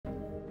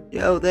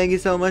Yo, thank you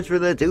so much for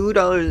the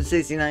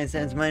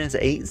 $2.69 minus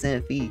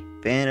 8-cent fee.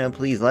 Fanof,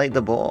 please light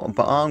the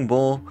bong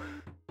bowl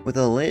with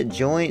a lit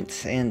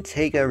joint and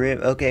take a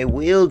rip. Okay,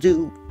 will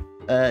do.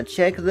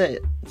 Check the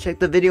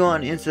video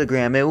on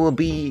Instagram. It will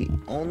be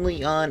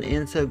only on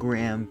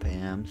Instagram,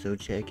 fam. So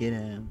check it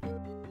out.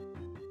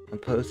 I'll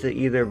post it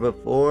either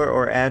before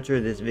or after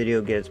this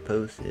video gets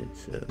posted.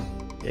 So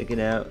check it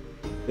out.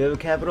 We have a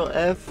capital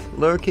F,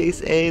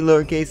 lowercase a,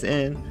 lowercase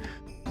n,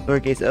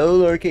 lowercase o,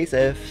 lowercase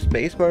f,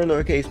 spacebar,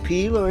 lowercase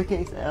p,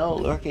 lowercase l,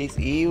 lowercase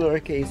e,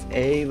 lowercase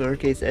a,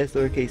 lowercase s,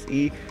 lowercase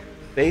e,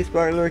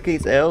 spacebar,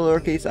 lowercase l,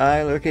 lowercase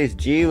I, lowercase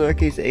g,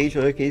 lowercase h,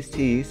 lowercase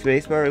t,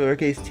 spacebar,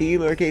 lowercase t,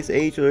 lowercase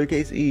h,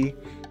 lowercase e,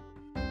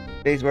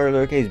 spacebar,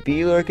 lowercase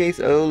b,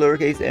 lowercase o,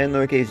 lowercase n,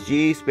 lowercase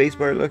g,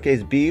 spacebar,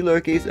 lowercase b,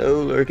 lowercase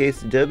o,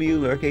 lowercase w,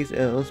 lowercase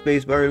l,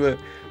 spacebar,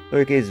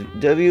 lowercase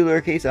w,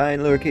 lowercase I,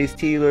 lowercase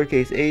t,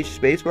 lowercase h,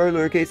 spacebar,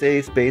 lowercase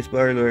a,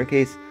 spacebar,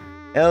 lowercase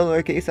L,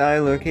 lowercase I,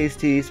 lowercase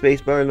t,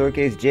 spacebar,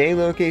 lowercase j,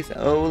 lowercase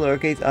o,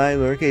 lowercase I,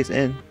 lowercase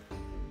n,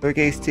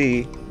 lowercase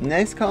t.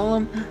 Next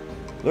column,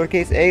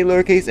 lowercase a,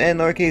 lowercase n,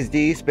 lowercase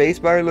d,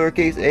 spacebar,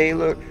 lowercase a,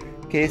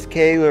 lowercase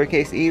k,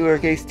 lowercase e,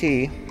 lowercase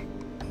t,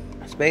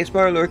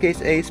 spacebar,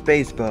 lowercase a,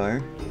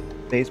 spacebar,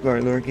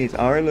 spacebar, lowercase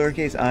r,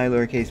 lowercase I,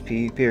 lowercase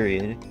p,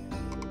 period.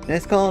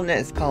 Next column,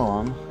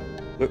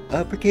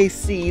 uppercase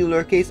C,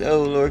 lowercase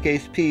o,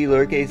 lowercase p,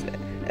 lowercase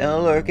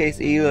L,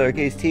 lowercase e,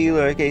 lowercase t,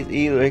 lowercase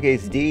e,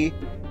 lowercase d.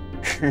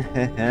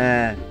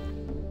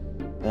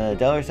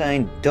 Dollar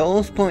sign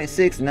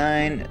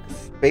 $0.69,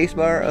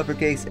 spacebar,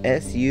 uppercase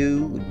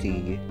SUD,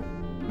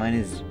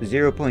 minus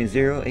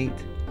 0.08.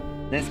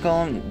 Next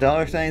column,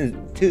 dollar sign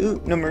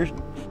number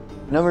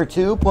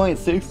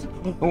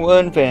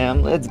 2.61,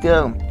 fam. Let's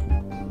go.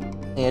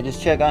 Yeah,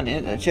 just check on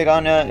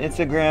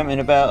Instagram in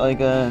about like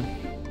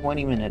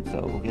 20 minutes,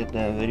 so we'll get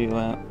that video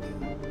out.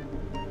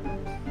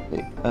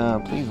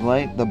 Please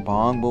light the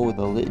bong bowl with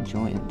a lit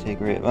joint and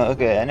take a rip.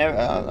 Okay, I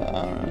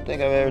don't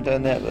think I've ever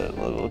done that, but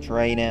we'll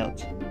try it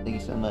out. Thank you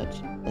so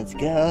much. Let's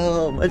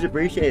go. Much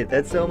appreciated.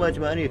 That's so much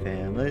money,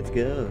 fam. Let's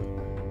go.